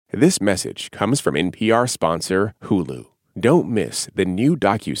This message comes from NPR sponsor Hulu. Don't miss the new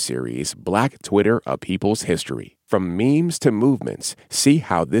docuseries Black Twitter: A People's History. From memes to movements, see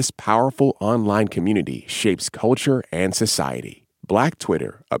how this powerful online community shapes culture and society. Black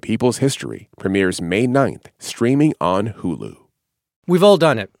Twitter: A People's History premieres May 9th, streaming on Hulu. We've all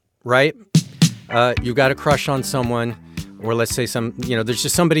done it, right? You've got a crush on someone, or let's say there's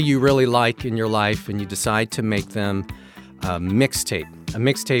just somebody you really like in your life, and you decide to make them a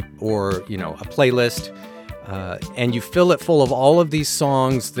mixtape or, a playlist, and you fill it full of all of these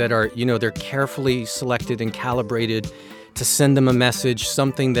songs that are, they're carefully selected and calibrated to send them a message,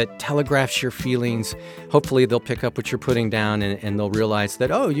 something that telegraphs your feelings. Hopefully they'll pick up what you're putting down and they'll realize that,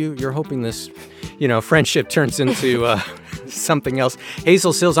 you're hoping this, friendship turns into something else.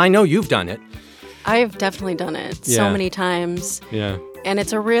 Hazel Sills, I know you've done it. I've definitely done it so many times. Yeah. And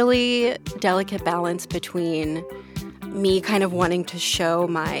it's a really delicate balance between me kind of wanting to show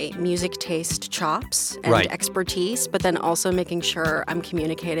my music taste chops and expertise, but then also making sure I'm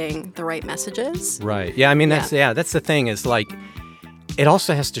communicating the right messages. Right. Yeah, I mean, that's the thing is, like, it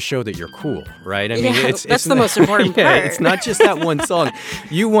also has to show that you're cool, right? I mean, that's the most important part. It's not just that one song.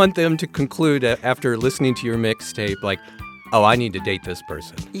 You want them to conclude after listening to your mixtape, like, oh, I need to date this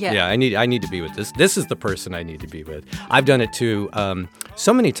person. Yeah, I need to be with this. This is the person I need to be with. I've done it too,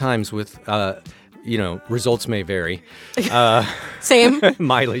 so many times with, results may vary. Same.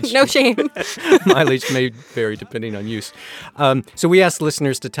 Mileage. No shame. Mileage may vary depending on use. So we asked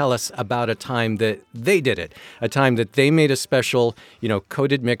listeners to tell us about a time that they did it, a time that they made a special,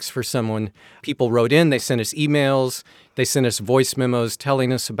 coded mix for someone. People wrote in, they sent us emails, they sent us voice memos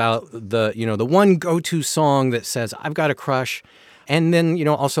telling us about the one go-to song that says, I've got a crush. And then,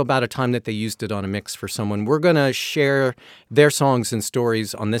 also about a time that they used it on a mix for someone. We're going to share their songs and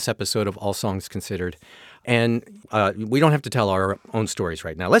stories on this episode of All Songs Considered. And we don't have to tell our own stories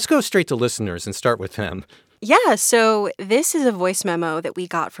right now. Let's go straight to listeners and start with them. Yeah, so this is a voice memo that we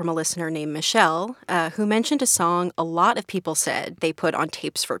got from a listener named Michelle, who mentioned a song a lot of people said they put on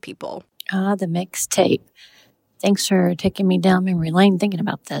tapes for people. The mixtape. Thanks for taking me down memory lane thinking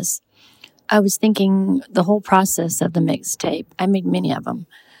about this. I was thinking the whole process of the mixtape. I made many of them,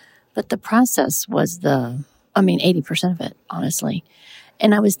 but the process was 80% of it, honestly.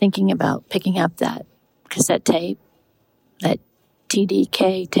 And I was thinking about picking up that cassette tape, that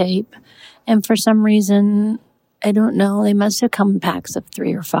TDK tape. And for some reason, I don't know, they must have come in packs of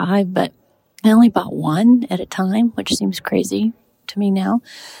 3 or 5, but I only bought one at a time, which seems crazy to me now.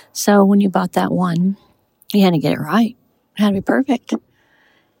 So when you bought that one, you had to get it right. It had to be perfect.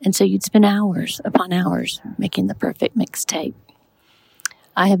 And so you'd spend hours upon hours making the perfect mixtape.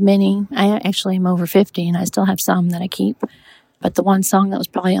 I have many. I actually am over 50, and I still have some that I keep. But the one song that was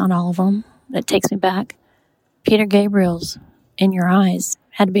probably on all of them that takes me back, Peter Gabriel's In Your Eyes,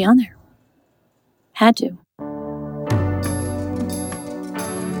 had to be on there. Had to.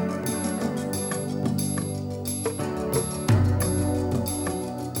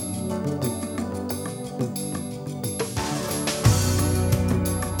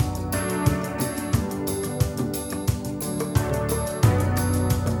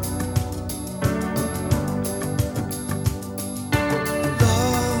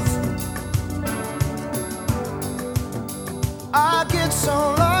 I get so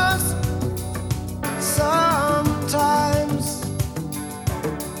lost sometimes.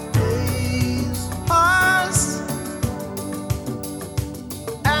 Days pass,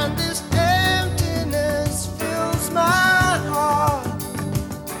 and this emptiness fills my heart.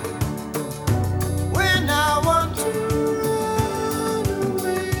 When I want to run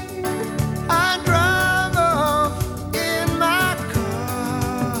away, I drive off in my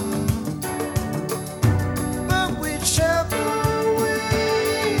car. But whichever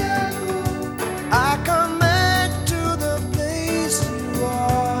I come back to the place you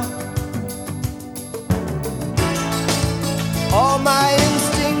are. All my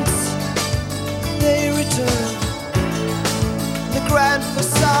instincts, they return. The grand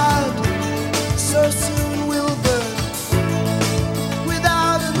facade so soon will burn.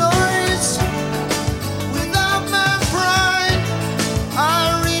 Without a noise, without my pride,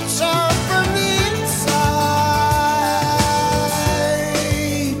 I reach out from the inside.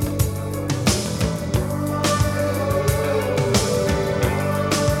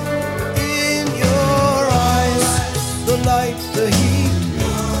 In your eyes, the light, the heat,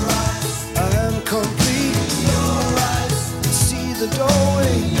 I am complete. See the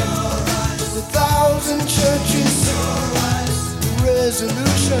doorway, the thousand churches, the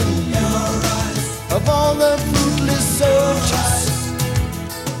resolution of all the fruitless searches.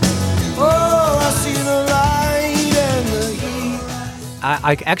 Oh, I see the light and the heat.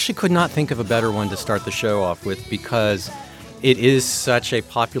 I actually could not think of a better one to start the show off with because it is such a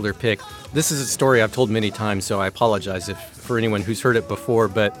popular pick. This is a story I've told many times, so I apologize for anyone who's heard it before,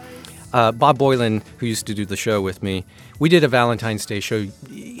 but Bob Boylan, who used to do the show with me, we did a Valentine's Day show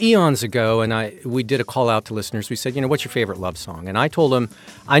eons ago, and we did a call out to listeners. We said, what's your favorite love song? And I told them,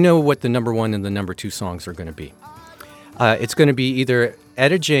 I know what the number 1 and the number 2 songs are going to be. It's going to be either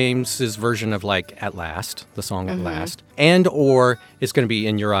Etta James's version of At Last, the song At Last, and or it's going to be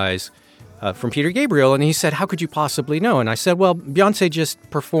In Your Eyes from Peter Gabriel. And he said, how could you possibly know? And I said, well, Beyonce just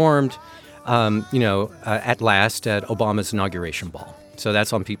performed, At Last at Obama's inauguration ball. So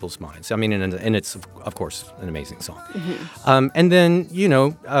that's on people's minds. I mean, and it's, of course, an amazing song. And then,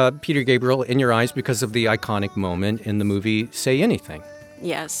 Peter Gabriel, In Your Eyes, because of the iconic moment in the movie Say Anything.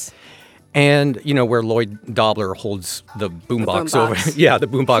 Yes. And, where Lloyd Dobler holds the boombox over. Yeah, the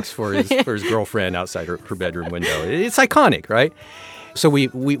boombox for his girlfriend outside her bedroom window. It's iconic, right? So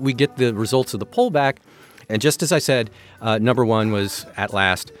we get the results of the poll back. And just as I said, number 1 was At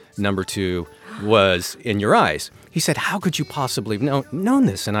Last. Number 2 was In Your Eyes. He said, how could you possibly have known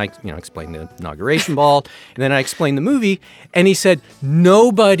this? And I explained the inauguration ball. And then I explained the movie. And he said,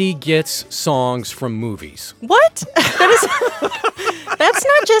 nobody gets songs from movies. What? That's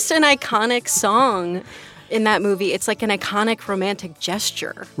not just an iconic song in that movie. It's like an iconic romantic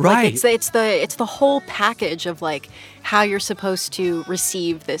gesture. Right. It's the whole package of how you're supposed to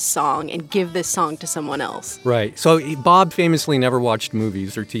receive this song and give this song to someone else. Right. So Bob famously never watched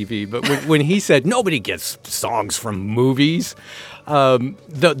movies or TV, but when he said nobody gets songs from movies,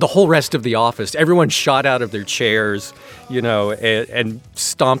 the whole rest of the office, everyone shot out of their chairs, and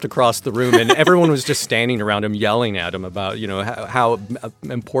stomped across the room, and everyone was just standing around him yelling at him about, how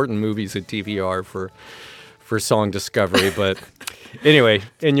important movies and TV are for song discovery. But anyway,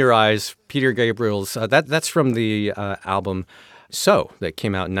 In Your Eyes, Peter Gabriel's, that's from the album So, that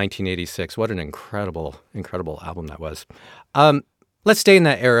came out in 1986. What an incredible album that was. Let's stay in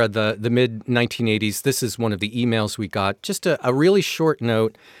that era, the mid-1980s. This is one of the emails we got. Just a really short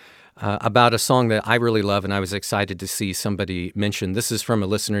note about a song that I really love, and I was excited to see somebody mention. This is from a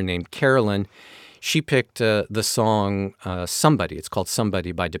listener named Carolyn. She picked the song Somebody. It's called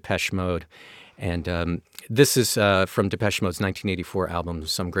Somebody by Depeche Mode. And this is from Depeche Mode's 1984 album,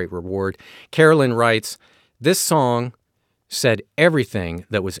 Some Great Reward. Carolyn writes, this song said everything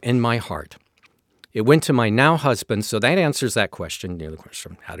that was in my heart. It went to my now husband, so that answers that question. The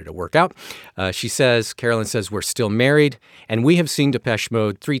question, how did it work out? Carolyn says, we're still married, and we have seen Depeche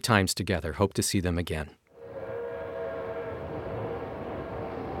Mode 3 times together. Hope to see them again.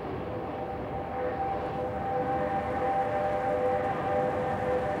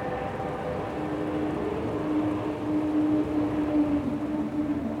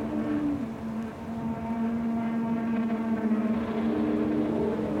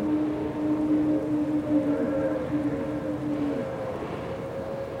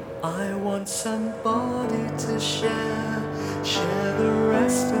 I want somebody to share the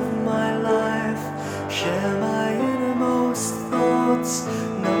rest of my life, share my innermost thoughts,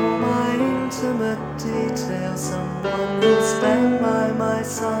 know my intimate details, someone who'll stand by my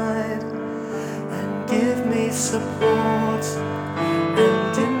side and give me support,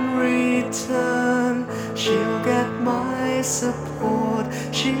 and in return she'll get my support.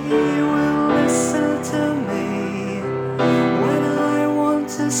 She will listen to me when I want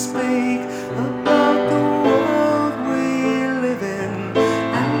to speak about the world we live in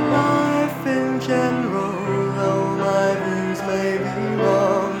and life in general. Though my views may be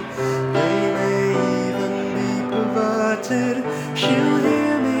wrong, they may even be perverted, she'll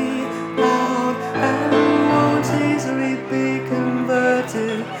hear me loud and won't easily be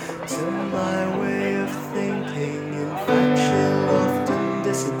converted to my way of thinking. In fact, she'll often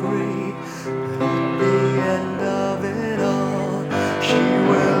disagree, but at the end of it all, she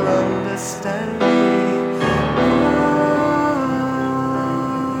will understand me.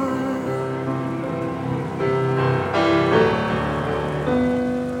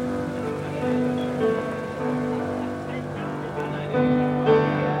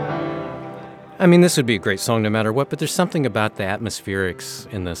 I mean, this would be a great song no matter what, but there's something about the atmospherics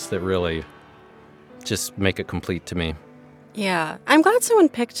in this that really just make it complete to me. Yeah, I'm glad someone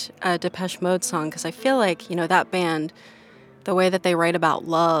picked a Depeche Mode song because I feel like, that band, the way that they write about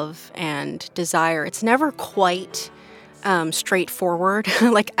love and desire, it's never quite straightforward. I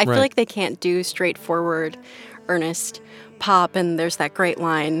feel like they can't do straightforward, earnest pop, and there's that great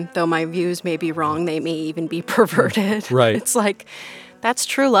line, though my views may be wrong, they may even be perverted. Right. It's like, that's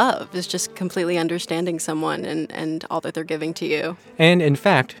true love, is just completely understanding someone and all that they're giving to you. And in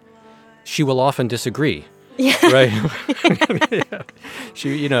fact, she will often disagree. right? Yeah.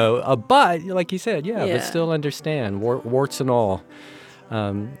 She, but like you said, but still understand, warts and all.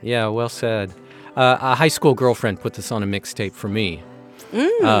 Yeah, well said. A high school girlfriend put this on a mixtape for me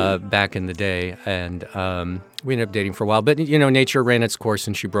back in the day, and we ended up dating for a while. But, nature ran its course,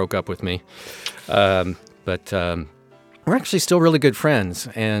 and she broke up with me. But we're actually still really good friends,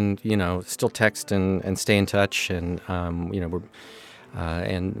 and, still text and stay in touch, and,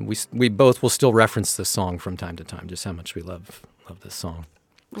 and we both will still reference this song from time to time, just how much we love this song.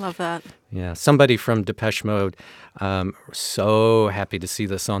 Love that. Yeah, somebody from Depeche Mode, so happy to see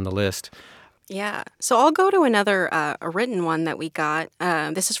this on the list. Yeah. So I'll go to another a written one that we got.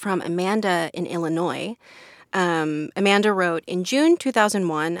 This is from Amanda in Illinois. Amanda wrote, in June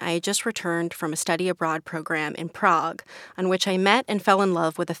 2001, I had just returned from a study abroad program in Prague, on which I met and fell in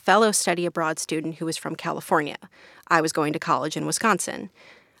love with a fellow study abroad student who was from California. I was going to college in Wisconsin.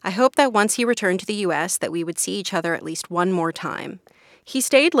 I hoped that once he returned to the U.S. that we would see each other at least one more time. He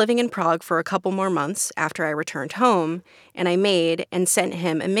stayed living in Prague for a couple more months after I returned home, and I made and sent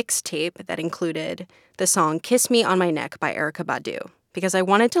him a mixtape that included the song Kiss Me on My Neck by Erykah Badu, because I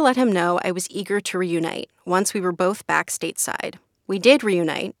wanted to let him know I was eager to reunite once we were both back stateside. We did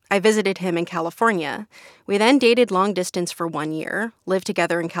reunite. I visited him in California. We then dated long distance for 1 year, lived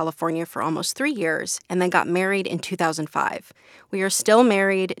together in California for almost 3 years, and then got married in 2005. We are still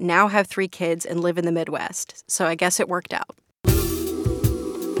married, now have 3 kids, and live in the Midwest, so I guess it worked out.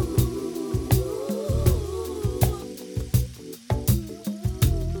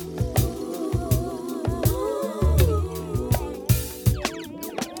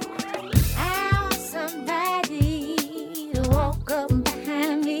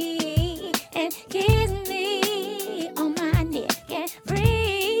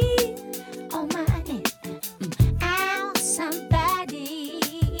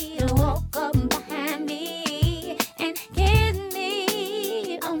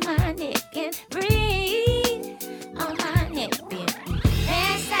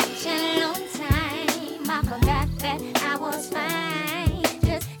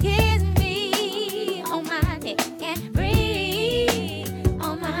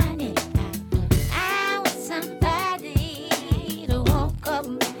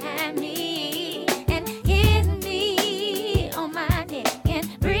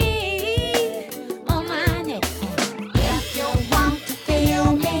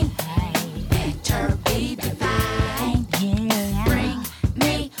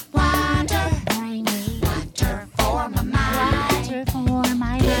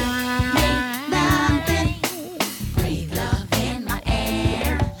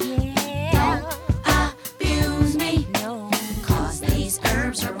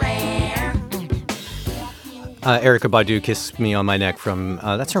 Erykah Badu, Kiss Me on My Neck from,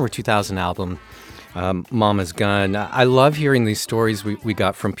 that's her 2000 album, Mama's Gun. I love hearing these stories we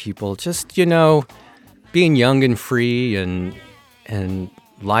got from people, just, being young and free and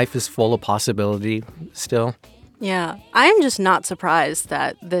life is full of possibility still. Yeah, I'm just not surprised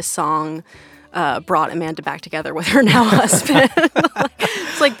that this song brought Amanda back together with her now husband.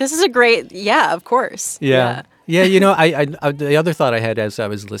 It's like, this is a great, of course. Yeah. Yeah, I the other thought I had as I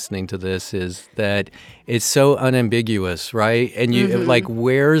was listening to this is that it's so unambiguous, right? And you like,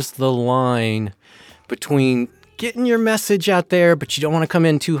 where's the line between getting your message out there, but you don't want to come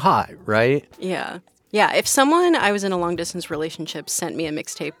in too hot, right? Yeah. Yeah, if someone I was in a long-distance relationship sent me a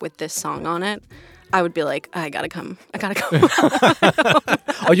mixtape with this song on it, I would be like, I gotta come.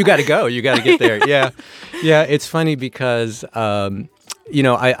 Oh, you gotta go. You gotta get there. Yeah. Yeah, it's funny because...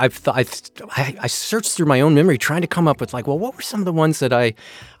 I searched through my own memory trying to come up with what were some of the ones that I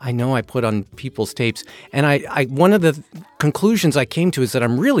know I put on people's tapes, and I one of the conclusions I came to is that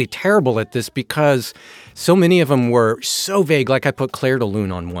I'm really terrible at this because so many of them were so vague. Like I put Claire de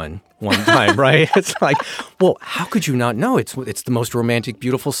Lune on one time, right? It's like, well, how could you not know? It's the most romantic,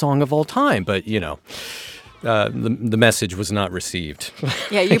 beautiful song of all time, but the message was not received.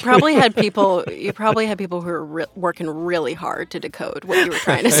 Yeah, you probably had people who were working really hard to decode what you were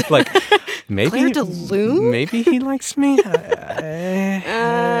trying to say. Like, maybe Claire de Lune? Maybe he likes me.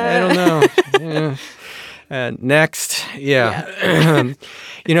 I don't know. Yeah. Next,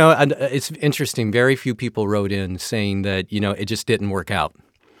 it's interesting. Very few people wrote in saying that it just didn't work out.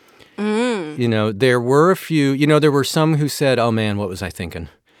 There were a few. There were some who said, "Oh man, what was I thinking?"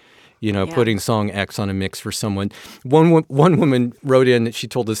 Putting song X on a mix for someone. One woman wrote in that she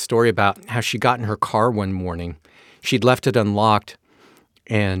told this story about how she got in her car one morning. She'd left it unlocked,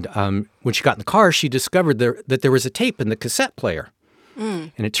 and when she got in the car, she discovered that there was a tape in the cassette player.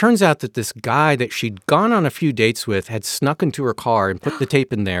 And it turns out that this guy that she'd gone on a few dates with had snuck into her car and put the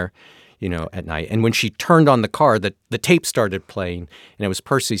tape in there, at night. And when she turned on the car, the tape started playing, and it was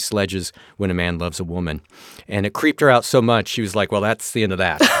Percy Sledge's When a Man Loves a Woman. And it creeped her out so much, she was like, well, that's the end of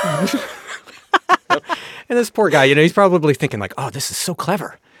that. And this poor guy, he's probably thinking like, oh, this is so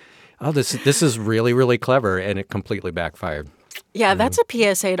clever. Oh, this is really, really clever. And it completely backfired. Yeah, that's a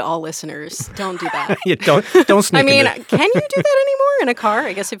PSA to all listeners. Don't do that. Yeah, don't sneak I mean, into... can you do that anymore in a car?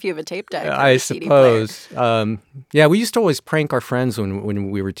 I guess if you have a tape deck. Or I a CD player. suppose. Yeah, we used to always prank our friends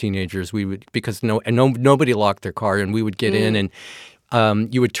when we were teenagers. We would, because nobody locked their car, and we would get in, and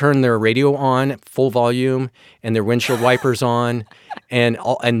you would turn their radio on full volume and their windshield wipers on and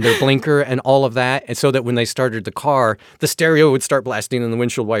their blinker and all of that, and so that when they started the car, the stereo would start blasting and the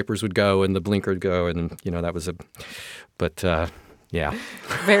windshield wipers would go and the blinker would go, and that was but yeah.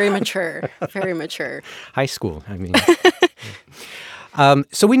 Very mature. Very mature. High school, I mean.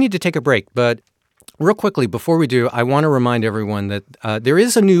 So we need to take a break, but real quickly, before we do, I want to remind everyone that there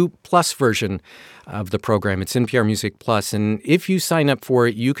is a new Plus version of the program. It's NPR Music Plus, and if you sign up for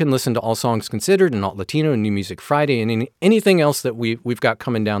it, you can listen to All Songs Considered and Alt Latino and New Music Friday and anything else that we've got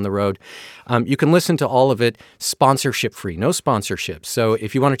coming down the road. You can listen to all of it sponsorship-free, no sponsorship. So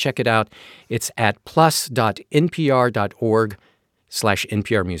if you want to check it out, it's at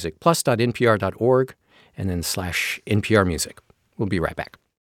plus.npr.org/NPR Music, plus.npr.org, and then /NPR Music. We'll be right back.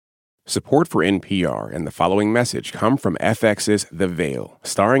 Support for NPR and the following message come from FX's The Veil,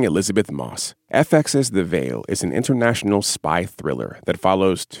 starring Elizabeth Moss. FX's The Veil is an international spy thriller that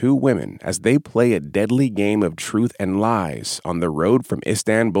follows two women as they play a deadly game of truth and lies on the road from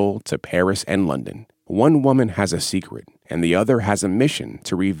Istanbul to Paris and London. One woman has a secret, and the other has a mission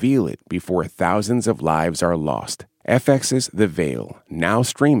to reveal it before thousands of lives are lost. FX's The Veil, now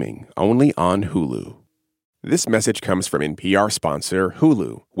streaming only on Hulu. This message comes from NPR sponsor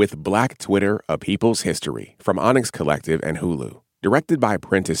Hulu with Black Twitter, A People's History from Onyx Collective and Hulu. Directed by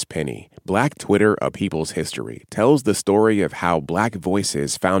Prentice Penny, Black Twitter, A People's History tells the story of how Black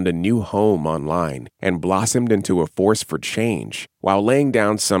voices found a new home online and blossomed into a force for change while laying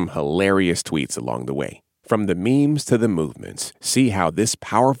down some hilarious tweets along the way. From the memes to the movements, see how this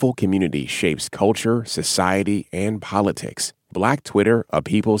powerful community shapes culture, society, and politics. Black Twitter, A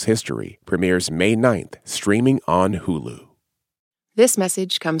People's History premieres May 9th, streaming on Hulu. This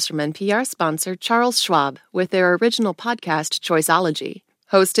message comes from NPR sponsor Charles Schwab with their original podcast, Choiceology.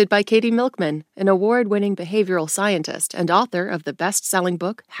 Hosted by Katie Milkman, an award-winning behavioral scientist and author of the best-selling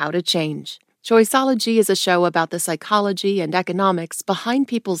book, How to Change. Choiceology is a show about the psychology and economics behind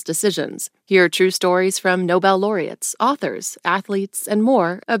people's decisions. Hear true stories from Nobel laureates, authors, athletes, and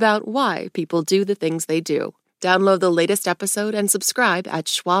more about why people do the things they do. Download the latest episode and subscribe at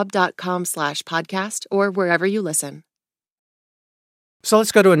schwab.com/podcast or wherever you listen. So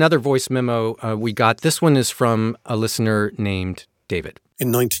let's go to another voice memo we got. This one is from a listener named David.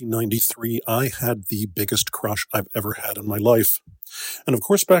 In 1993, I had the biggest crush I've ever had in my life. And of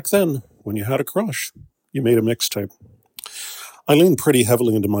course, back then, when you had a crush, you made a mixtape. I leaned pretty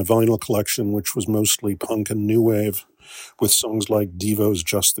heavily into my vinyl collection, which was mostly punk and new wave, with songs like Devo's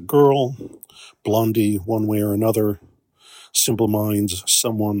Just the Girl, Blondie, One Way or Another, Simple Minds,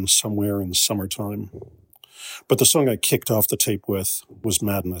 Someone, Somewhere in Summertime. But the song I kicked off the tape with was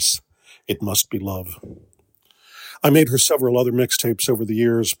Madness, It Must Be Love. I made her several other mixtapes over the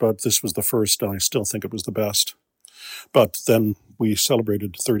years, but this was the first, and I still think it was the best. But then we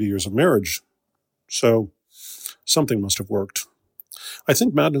celebrated 30 years of marriage, so something must have worked. I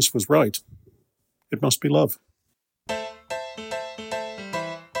think Madness was right. It must be love.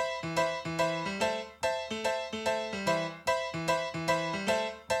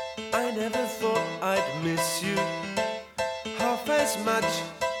 I never thought I'd miss you half as much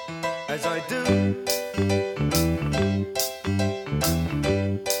as I do.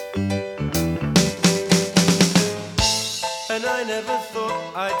 And I never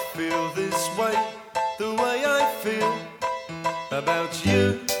thought I'd feel this way, the way I feel about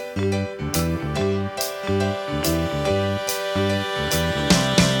you.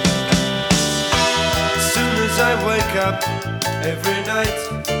 As soon as I wake up every night,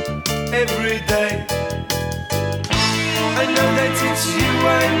 every day, I know that it's you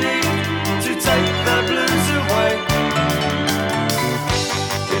I need to take the blues away.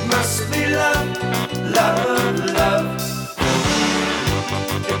 It must be love, love, love.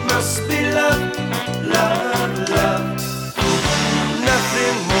 It must be love, love, love.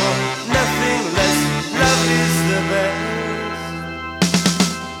 Nothing more, nothing less. Love is the best.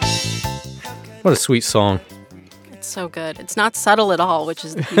 What a sweet song. It's so good. It's not subtle at all, which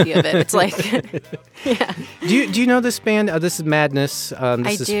is the beauty of it. It's like, yeah. Do you know this band? This is Madness.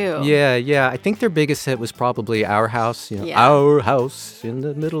 I do. Yeah. I think their biggest hit was probably Our House. Yeah. Our House in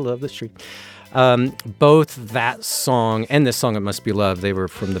the Middle of the Street. Both that song and this song, It Must Be Love, they were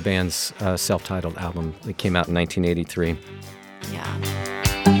from the band's self-titled album that came out in 1983. Yeah.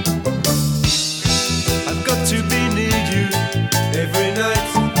 I've got to be near you every night,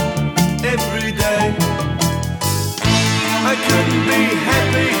 every day. I couldn't be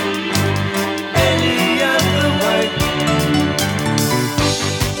happy any other way.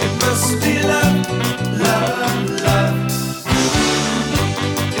 It must be love, love, love.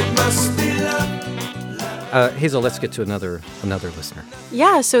 It must be love. Hazel, let's get to another listener.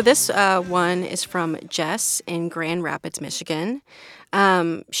 Yeah, so this one is from Jess in Grand Rapids, Michigan.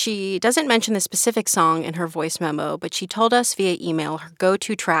 She doesn't mention the specific song in her voice memo, but she told us via email her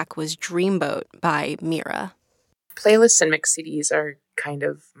go-to track was Dreamboat by Mira. Playlists and mix CDs are kind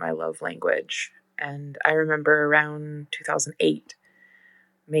of my love language. And I remember around 2008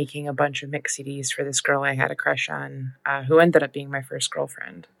 making a bunch of mix CDs for this girl I had a crush on, who ended up being my first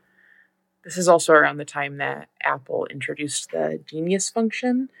girlfriend. This is also around the time that Apple introduced the Genius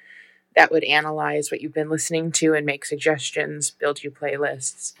function that would analyze what you've been listening to and make suggestions, build you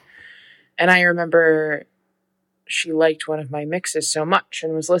playlists. And I remember she liked one of my mixes so much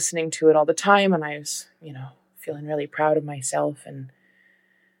and was listening to it all the time, and I was, feeling really proud of myself. And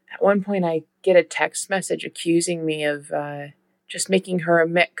at one point I get a text message accusing me of just making her a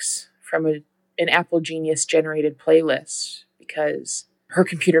mix from an Apple Genius generated playlist because her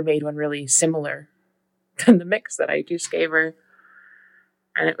computer made one really similar than the mix that I just gave her.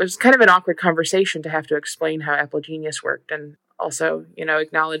 And it was kind of an awkward conversation to have to explain how Apple Genius worked and also,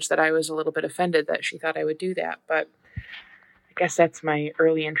 acknowledge that I was a little bit offended that she thought I would do that. But I guess that's my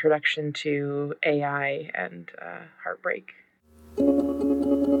early introduction to AI and heartbreak.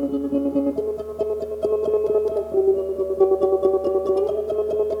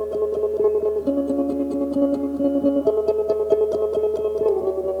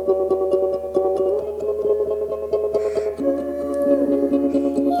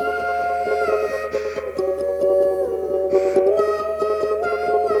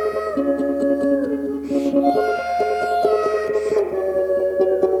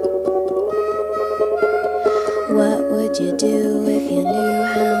 What would you do if you knew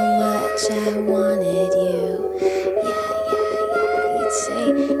how much I wanted you? Yeah, you'd say,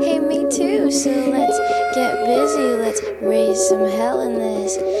 hey, me too, so let's get busy, let's raise some hell in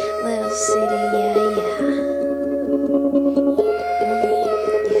this little city,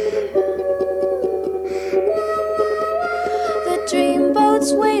 The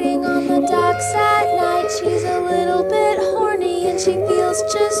dreamboat's waiting on the docks at night, she's a little bit horny and she feels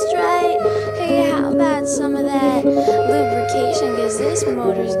just right. Hey, how about some of that lubrication? Cause this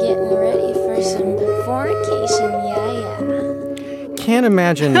motor's getting ready for some fornication, Can't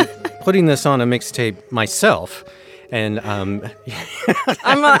imagine putting this on a mixtape myself and I'm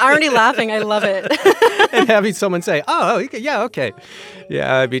already laughing. I love it. and having someone say, oh, yeah, okay.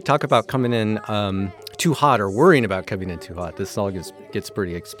 Yeah, talk about coming in too hot or worrying about coming in too hot. This song gets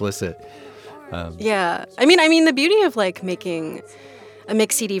pretty explicit. Yeah. I mean, the beauty of making a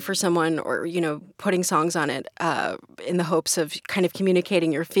mix CD for someone or, putting songs on it in the hopes of kind of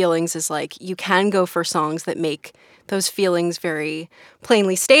communicating your feelings is you can go for songs that make those feelings very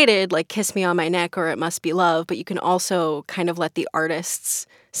plainly stated, like Kiss Me on My Neck or It Must Be Love, but you can also kind of let the artists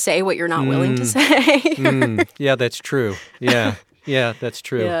say what you're not willing to say. Yeah, that's true. Yeah. Yeah, that's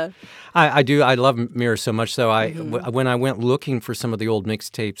true. Yeah. I do. I love Mira so much. So when I went looking for some of the old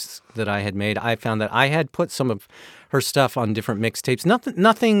mixtapes that I had made, I found that I had put some of her stuff on different mixtapes.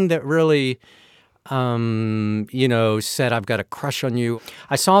 Nothing that really, said I've got a crush on you.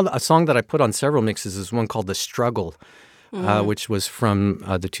 I saw a song that I put on several mixes is one called The Struggle, which was from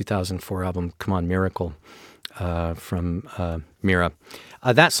the 2004 album Come On Miracle from Mira.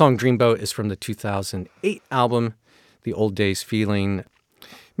 That song, Dreamboat, is from the 2008 album The Old Days Feeling.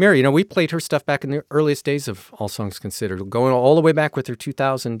 Mira, we played her stuff back in the earliest days of All Songs Considered, going all the way back with her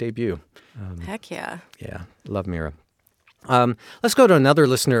 2000 debut. Heck yeah. Yeah, love Mira. Let's go to another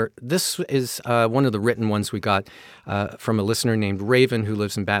listener. This is one of the written ones we got from a listener named Raven who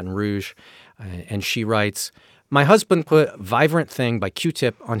lives in Baton Rouge. And she writes, my husband put Vibrant Thing by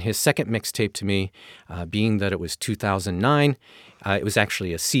Q-Tip on his second mixtape to me, being that it was 2009. It was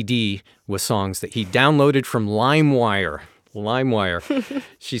actually a CD with songs that he downloaded from LimeWire.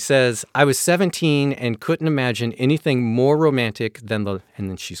 She says, I was 17 and couldn't imagine anything more romantic than and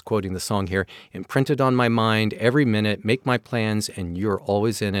then she's quoting the song here, imprinted on my mind every minute, make my plans, and you're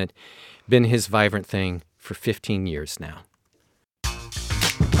always in it. Been his Vibrant Thing for 15 years now.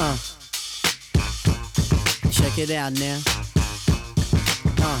 Check it out now.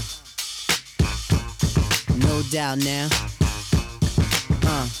 No doubt now.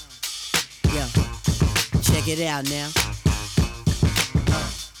 Yeah. Check it out now.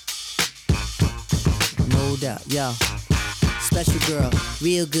 No doubt, yo. Special girl,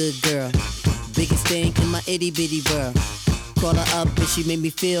 real good girl. Biggest thing in my itty bitty world. Call her up and she made me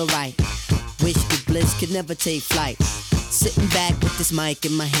feel right. Wish the bliss could never take flight. Sitting back with this mic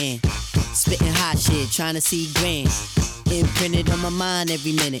in my hand. Spitting hot shit, trying to see grand. Imprinted on my mind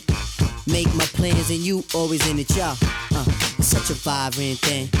every minute. Make my plans and you always in it, y'all. It's such a vibrant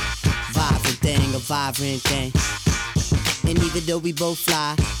thing. Vibrant thing, a vibrant thing. And even though we both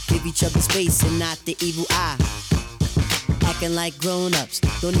fly, give each other space and not the evil eye. Acting like grown-ups,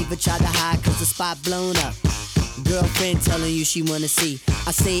 don't even try to hide cause the spot blown up. Girlfriend telling you she wanna see.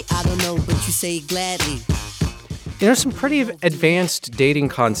 I say I don't know, but you say gladly. There's some pretty advanced dating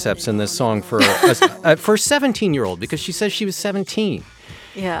concepts in this song for a 17-year-old, because she says she was 17.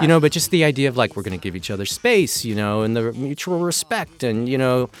 Yeah. You know, but just the idea of like, we're going to give each other space, you know, and the mutual respect and, you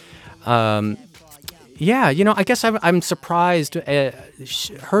know, yeah, you know, I guess I'm surprised.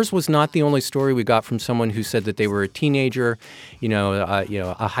 Hers was not the only story we got from someone who said that they were a teenager, their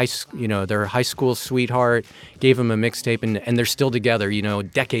high school sweetheart gave them a mixtape and they're still together, you know,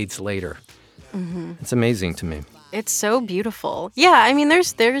 decades later. Mm-hmm. It's amazing to me. It's so beautiful. Yeah, I mean,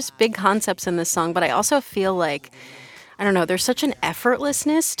 there's big concepts in this song, but I also feel like, I don't know, there's such an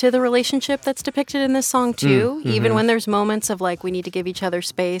effortlessness to the relationship that's depicted in this song, too. Mm-hmm. Even when there's moments of, like, we need to give each other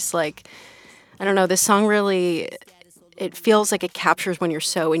space. Like, I don't know, this song really, it feels like it captures when you're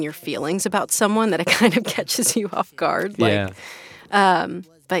so in your feelings about someone that it kind of catches you off guard. Like, yeah.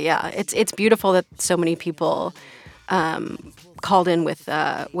 But yeah, it's beautiful that so many people called in with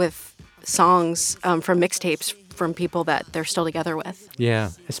songs from mixtapes from people that they're still together with. Yeah,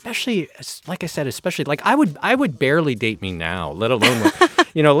 especially, like I said, like I would barely date me now, let alone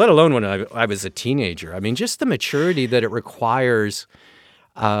when I was a teenager. I mean, just the maturity that it requires.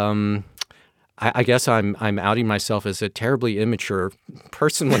 I guess I'm outing myself as a terribly immature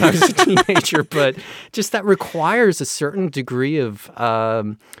person when I was a teenager, but just that requires a certain degree of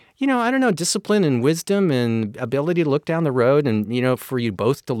discipline and wisdom and ability to look down the road and, you know, for you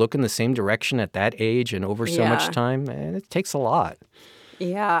both to look in the same direction at that age and over so much time. And it takes a lot.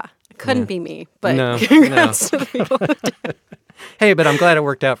 Yeah. It couldn't be me, but no. congrats to the people who did. Hey, but I'm glad it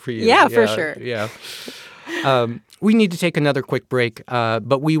worked out for you. Yeah, for sure. Yeah. We need to take another quick break,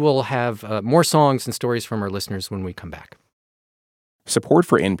 but we will have more songs and stories from our listeners when we come back. Support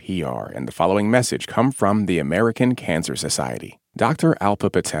for NPR and the following message come from the American Cancer Society. Dr.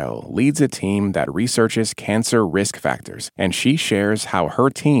 Alpa Patel leads a team that researches cancer risk factors, and she shares how her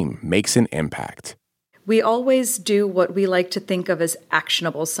team makes an impact. We always do what we like to think of as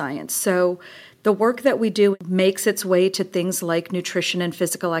actionable science. So the work that we do makes its way to things like nutrition and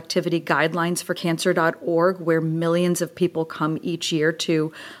physical activity guidelines for cancer.org, where millions of people come each year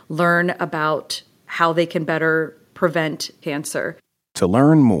to learn about how they can better prevent cancer. To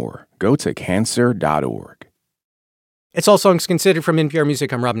learn more, go to cancer.org. It's All Songs Considered from NPR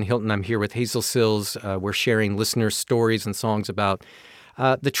Music. I'm Robin Hilton. I'm here with Hazel Sills. We're sharing listener stories and songs about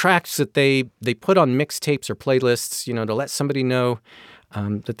the tracks that they put on mixtapes or playlists, you know, to let somebody know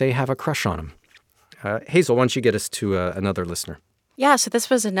that they have a crush on them. Hazel, why don't you get us to another listener? Yeah, so this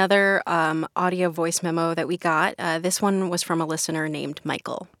was another audio voice memo that we got. This one was from a listener named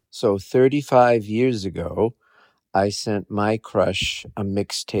Michael. So 35 years ago, I sent my crush a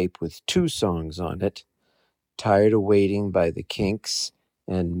mixtape with 2 songs on it, Tired of Waiting by the Kinks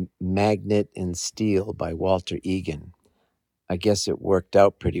and Magnet and Steel by Walter Egan. I guess it worked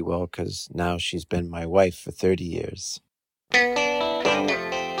out pretty well because now she's been my wife for 30 years.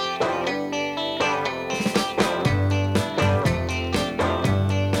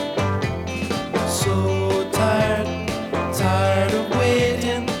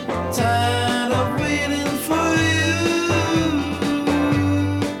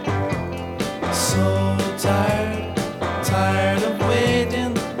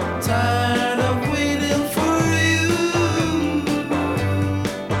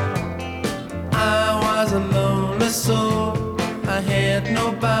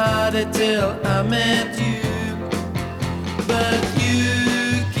 Till I met you, but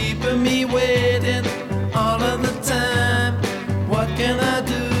you keeping me waiting all of the time. What can I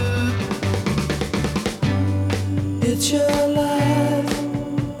do? It's your life,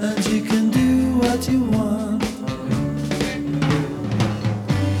 and you can do what you want.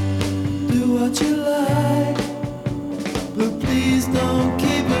 Do what you like, but please don't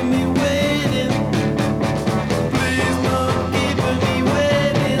keep me waiting.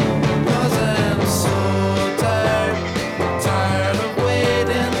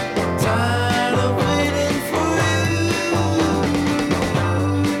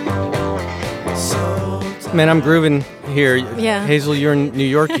 Man, I'm grooving here. Yeah. Hazel, you're in New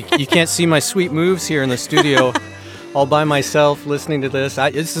York. You can't see my sweet moves here in the studio all by myself listening to this.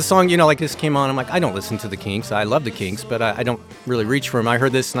 It's a song, like this came on. I'm like, I don't listen to the Kinks. I love the Kinks, but I don't really reach for them. I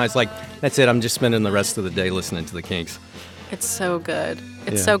heard this and I was like, that's it. I'm just spending the rest of the day listening to the Kinks. It's so good.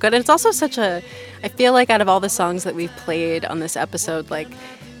 It's so good. And it's also I feel like out of all the songs that we've played on this episode, like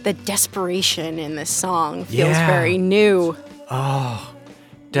the desperation in this song feels very new. Oh,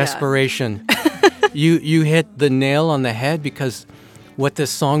 desperation. You hit the nail on the head, because what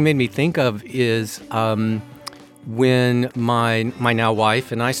this song made me think of is when my now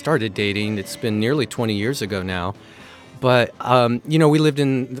wife and I started dating. It's been nearly 20 years ago now. But we lived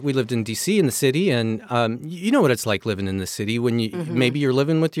in D.C. in the city, and you know what it's like living in the city when maybe you're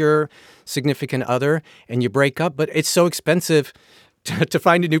living with your significant other and you break up, but it's so expensive to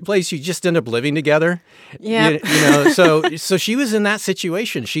find a new place. You just end up living together. Yeah. So she was in that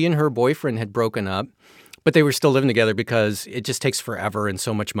situation. She and her boyfriend had broken up, but they were still living together because it just takes forever and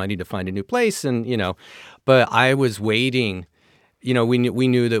so much money to find a new place. And but I was waiting. We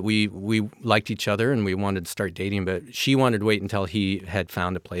knew that we liked each other and we wanted to start dating, but she wanted to wait until he had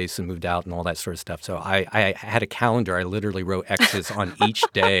found a place and moved out and all that sort of stuff. So I had a calendar. I literally wrote X's on each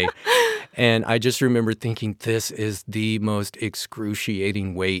day. And I just remember thinking, this is the most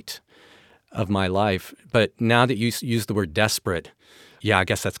excruciating wait of my life. But now that you use the word desperate, I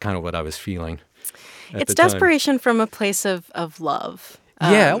guess that's kind of what I was feeling at It's the time. Desperation from a place of love.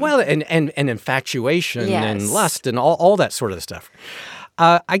 And infatuation and lust and all that sort of stuff.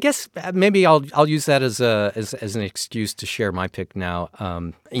 I guess maybe I'll use that as an excuse to share my pick now.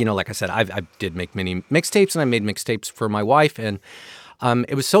 Like I said, I did make many mixtapes, and I made mixtapes for my wife, and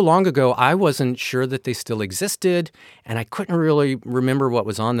it was so long ago I wasn't sure that they still existed, and I couldn't really remember what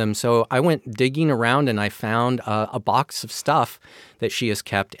was on them. So I went digging around, and I found a box of stuff that she has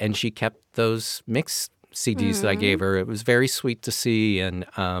kept, and she kept those mix CDs that I gave her. It was very sweet to see, and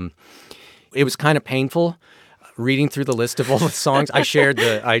it was kind of painful reading through the list of all the songs.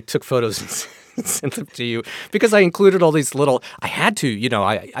 I took photos and sent them to you because I included all these little. I had to,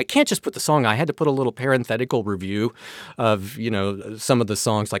 I can't just put the song. I had to put a little parenthetical review of some of the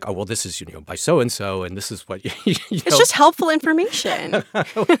songs, like, oh well, this is by so and so, and this is what It's just helpful information.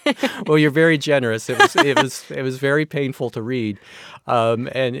 Well, you're very generous. It was very painful to read.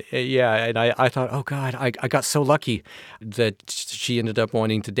 And I thought, oh God, I got so lucky that she ended up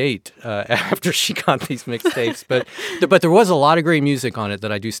wanting to date after she got these mixtapes. But there was a lot of great music on it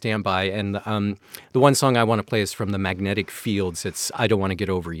that I do stand by. And the one song I want to play is from the Magnetic Fields. It's I Don't Want to Get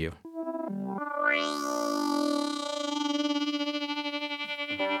Over You.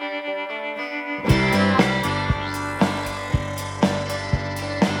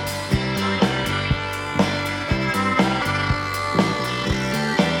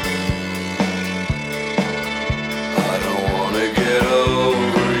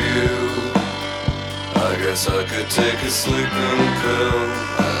 I could take a sleeping pill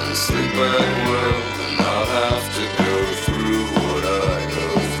and sleep back well, and not have to go through what I go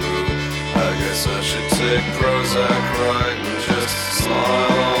through. I guess I should take Prozac right and just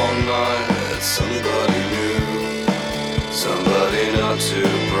smile all night at somebody new, somebody not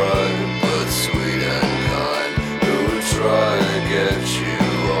too bright but sweet and kind, who would try to get you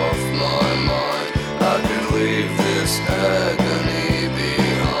off my mind. I could leave this agony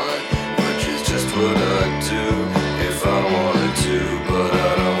behind, which is just what I do if I wanted to, but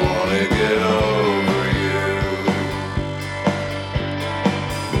I don't want to get over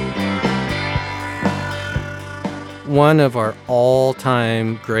you. One of our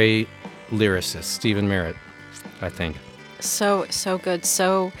all-time great lyricists, Stephen Merritt, I think. So good,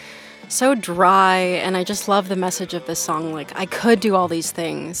 so dry, and I just love the message of this song. Like, I could do all these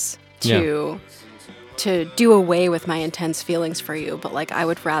things to do away with my intense feelings for you, but like I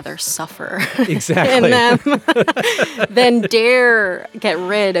would rather suffer exactly in them than dare get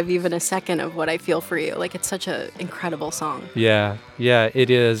rid of even a second of what I feel for you. Like, it's such an incredible song. Yeah, it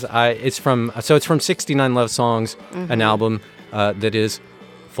is. It's from 69 Love Songs, an album that is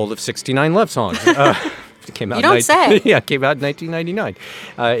full of 69 love songs. It came out. You don't say. Yeah, it came out in 1999.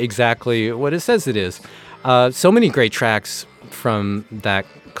 Exactly what it says it is. So many great tracks from that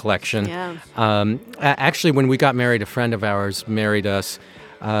collection. Yeah. Actually, when we got married, a friend of ours married us,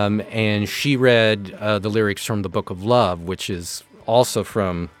 and she read the lyrics from the Book of Love, which is also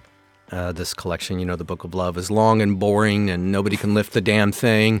from this collection. The Book of Love is long and boring, and nobody can lift the damn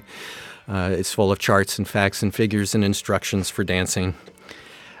thing. It's full of charts and facts and figures and instructions for dancing.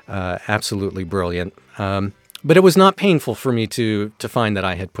 Absolutely brilliant. But it was not painful for me to find that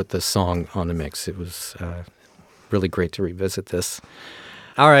I had put this song on the mix. It was really great to revisit this.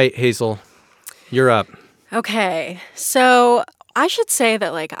 All right, Hazel, you're up. Okay, so I should say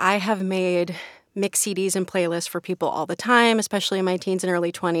that like I have made mix CDs and playlists for people all the time, especially in my teens and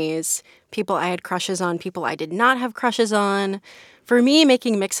early 20s. People I had crushes on, people I did not have crushes on. For me,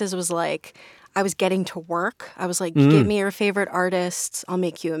 making mixes was like I was getting to work. I was like, give me your favorite artists, I'll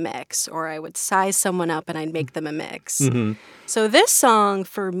make you a mix. Or I would size someone up and I'd make them a mix. Mm-hmm. So this song,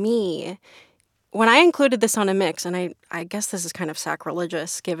 for me, when I included this on a mix, and I guess this is kind of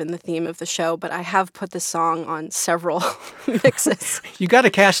sacrilegious given the theme of the show, but I have put this song on several mixes. You got to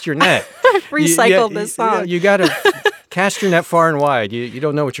cast your net. I've recycled this song. You got to cast your net far and wide. You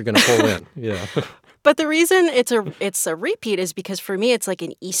don't know what you're going to pull in. Yeah. But the reason it's a repeat is because for me it's like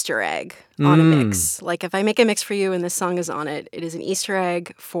an Easter egg on a mix. Like if I make a mix for you and this song is on it, it is an Easter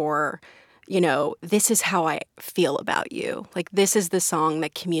egg for, this is how I feel about you. Like this is the song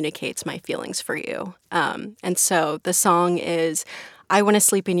that communicates my feelings for you. And so the song is I Want to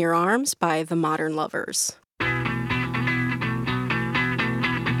Sleep in Your Arms by The Modern Lovers.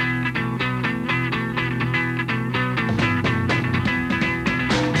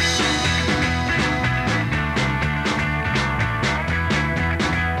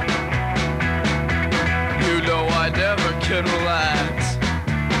 Can relax.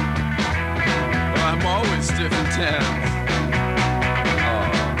 I'm always stiff and tense.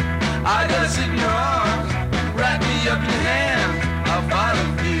 I gotta sit in your arms, wrap me up in your hands. I'll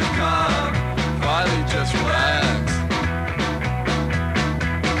finally feel calm, finally just relax.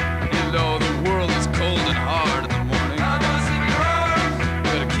 The world is cold and hard in the morning. I gotta sit in your arms,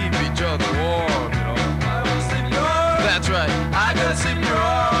 gotta keep each other warm, I gotta sit in your arms. That's right, I gotta sit in your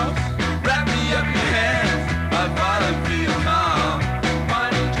arms, wrap me up in your hands. I finally feel calm,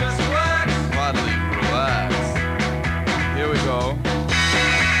 finally just relax, finally relax. Here we go.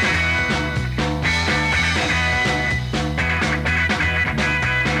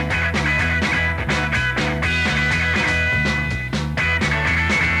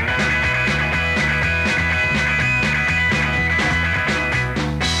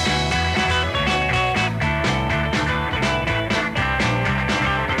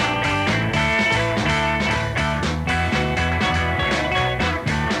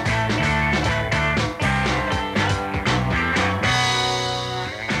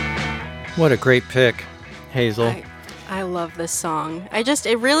 What a great pick, Hazel. I love this song.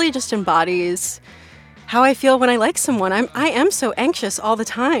 It really just embodies how I feel when I like someone. I am so anxious all the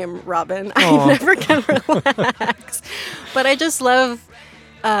time, Robin. I never can relax. But I just love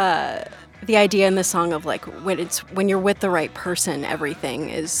the idea in the song of like when you're with the right person, everything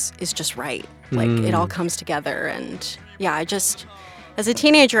is just right. Like it all comes together. And yeah, as a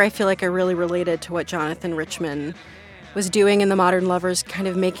teenager, I feel like I really related to what Jonathan Richman was doing in The Modern Lovers, kind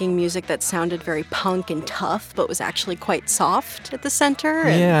of making music that sounded very punk and tough, but was actually quite soft at the center.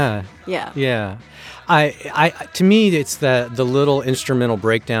 And Yeah. To me, it's the little instrumental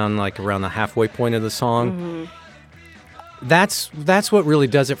breakdown, like around the halfway point of the song. Mm-hmm. That's what really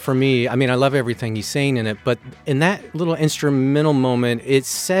does it for me. I mean, I love everything he's saying in it, but in that little instrumental moment, it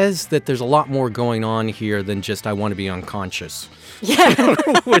says that there's a lot more going on here than just I want to be unconscious. Yeah.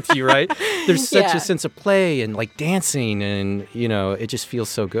 With you, right? There's such a sense of play and like dancing, and it just feels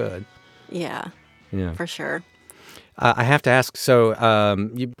so good. Yeah. For sure. I have to ask. So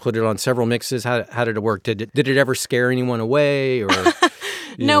you put it on several mixes. How did it work? Did it ever scare anyone away, or?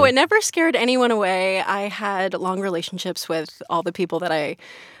 No, it never scared anyone away. I had long relationships with all the people that I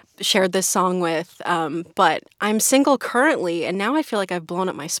shared this song with, but I'm single currently, and now I feel like I've blown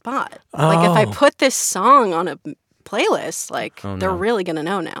up my spot. Like if I put this song on a playlist, they're really going to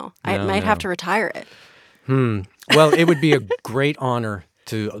know now. I might have to retire it. Well, it would be a great honor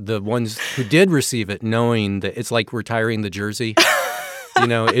to the ones who did receive it, knowing that it's like retiring the jersey.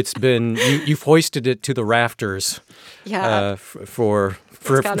 It's been, you've hoisted it to the rafters. Yeah.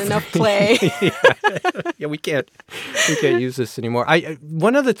 It's got enough play. Yeah, we can't use this anymore.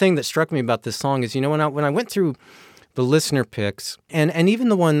 One other thing that struck me about this song is, when I went through the listener picks, and even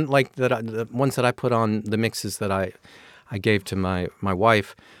the one the ones that I put on the mixes that I gave to my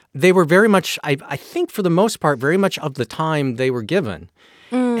wife, they were very much, I think for the most part, very much of the time they were given.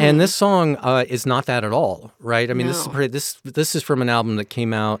 And this song is not that at all, right? I mean, No. this is from an album that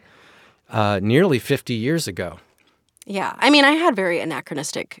came out nearly 50 years ago. Yeah. I mean, I had very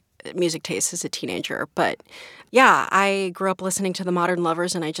anachronistic music tastes as a teenager, but yeah, I grew up listening to The Modern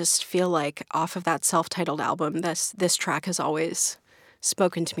Lovers, and I just feel like off of that self-titled album, this track has always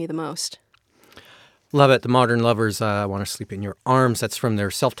spoken to me the most. Love it. The Modern Lovers, I Want to Sleep in Your Arms. That's from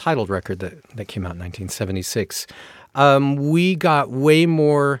their self-titled record that came out in 1976. We got way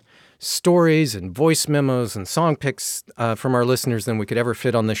more stories and voice memos and song picks from our listeners than we could ever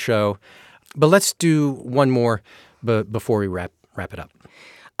fit on the show. But let's do one more before we wrap it up.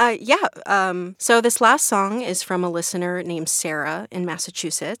 So this last song is from a listener named Sarah in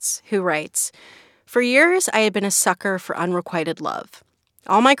Massachusetts who writes, "For years, I had been a sucker for unrequited love.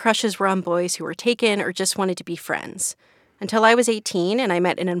 All my crushes were on boys who were taken or just wanted to be friends. Until I was 18 and I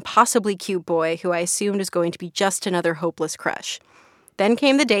met an impossibly cute boy who I assumed was going to be just another hopeless crush. Then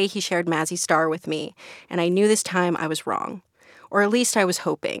came the day he shared Mazzy Star with me, and I knew this time I was wrong. Or at least I was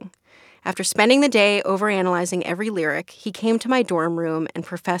hoping. After spending the day overanalyzing every lyric, he came to my dorm room and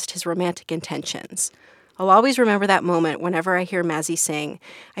professed his romantic intentions. I'll always remember that moment whenever I hear Mazzy sing,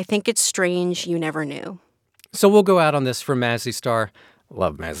 'I think it's strange you never knew.'" So we'll go out on this for Mazzy Star.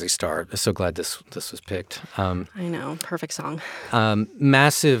 Love Mazzy Star. So glad this was picked. I know. Perfect song.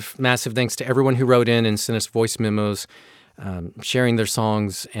 Massive thanks to everyone who wrote in and sent us voice memos, sharing their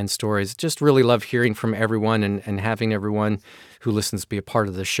songs and stories. Just really love hearing from everyone and having everyone who listens be a part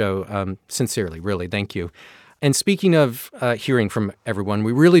of the show. Sincerely, really, thank you. And speaking of hearing from everyone,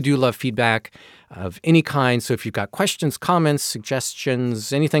 we really do love feedback of any kind. So if you've got questions, comments,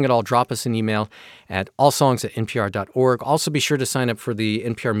 suggestions, anything at all, drop us an email at allsongs@npr.org. Also be sure to sign up for the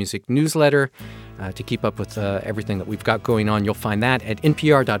NPR Music newsletter to keep up with everything that we've got going on. You'll find that at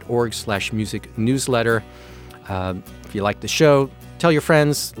npr.org/music newsletter. If you like the show, tell your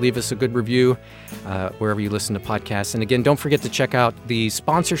friends, leave us a good review wherever you listen to podcasts. And again, don't forget to check out the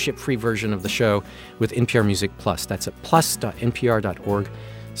sponsorship-free version of the show with NPR Music Plus. That's at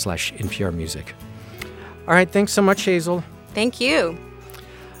plus.npr.org/NPR Music. All right, thanks so much, Hazel. Thank you.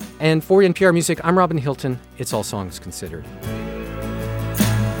 And for NPR Music, I'm Robin Hilton. It's All Songs Considered.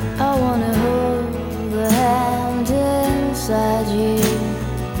 I wanna hold the hand inside you.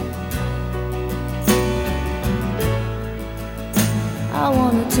 I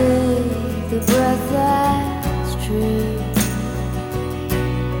wanna take the breath that's true.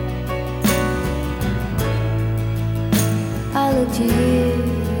 I look to you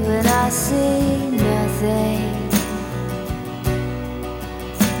and I see nothing.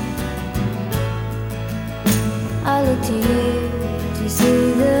 I look to you to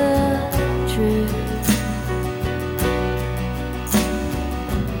see the truth.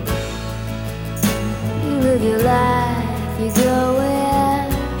 You live your life, you go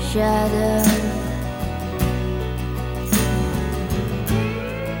in shadow.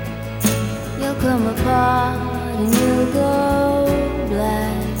 You'll come apart and you'll go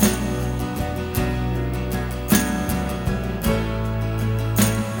black.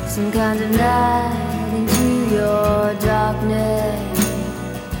 Some kind of night into your darkness.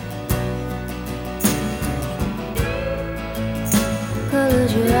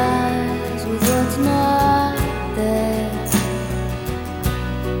 Close your eyes with what's not there.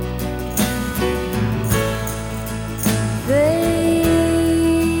 Fade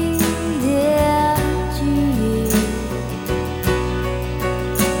into you.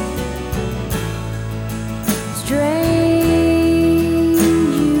 Strange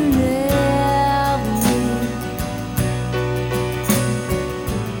you never knew.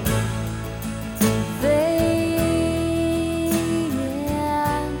 Fade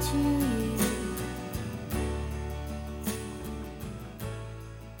into you.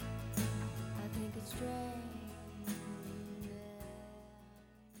 I think it's strange.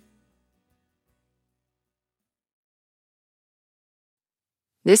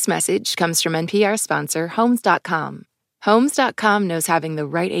 This message comes from NPR sponsor Homes.com. Homes.com knows having the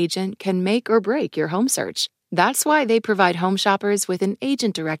right agent can make or break your home search. That's why they provide home shoppers with an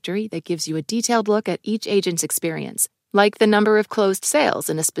agent directory that gives you a detailed look at each agent's experience, like the number of closed sales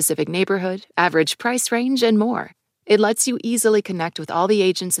in a specific neighborhood, average price range, and more. It lets you easily connect with all the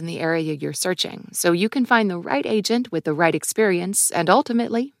agents in the area you're searching, so you can find the right agent with the right experience and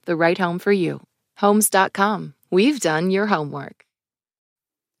ultimately the right home for you. Homes.com. We've done your homework.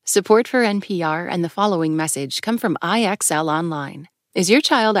 Support for NPR and the following message come from IXL Online. Is your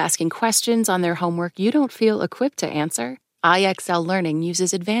child asking questions on their homework you don't feel equipped to answer? IXL Learning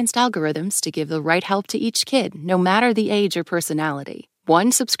uses advanced algorithms to give the right help to each kid, no matter the age or personality.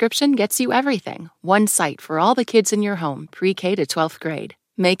 One subscription gets you everything. One site for all the kids in your home, pre-K to 12th grade.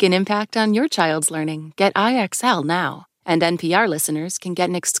 Make an impact on your child's learning. Get IXL now. And NPR listeners can get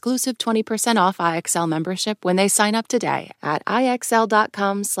an exclusive 20% off IXL membership when they sign up today at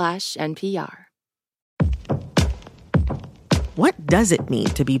IXL.com/NPR. What does it mean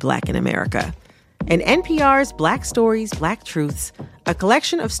to be Black in America? In NPR's Black Stories, Black Truths, a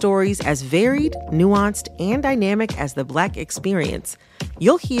collection of stories as varied, nuanced, and dynamic as the Black experience,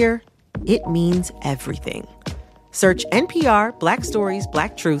 you'll hear it means everything. Search NPR Black Stories,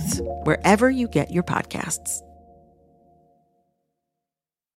 Black Truths wherever you get your podcasts.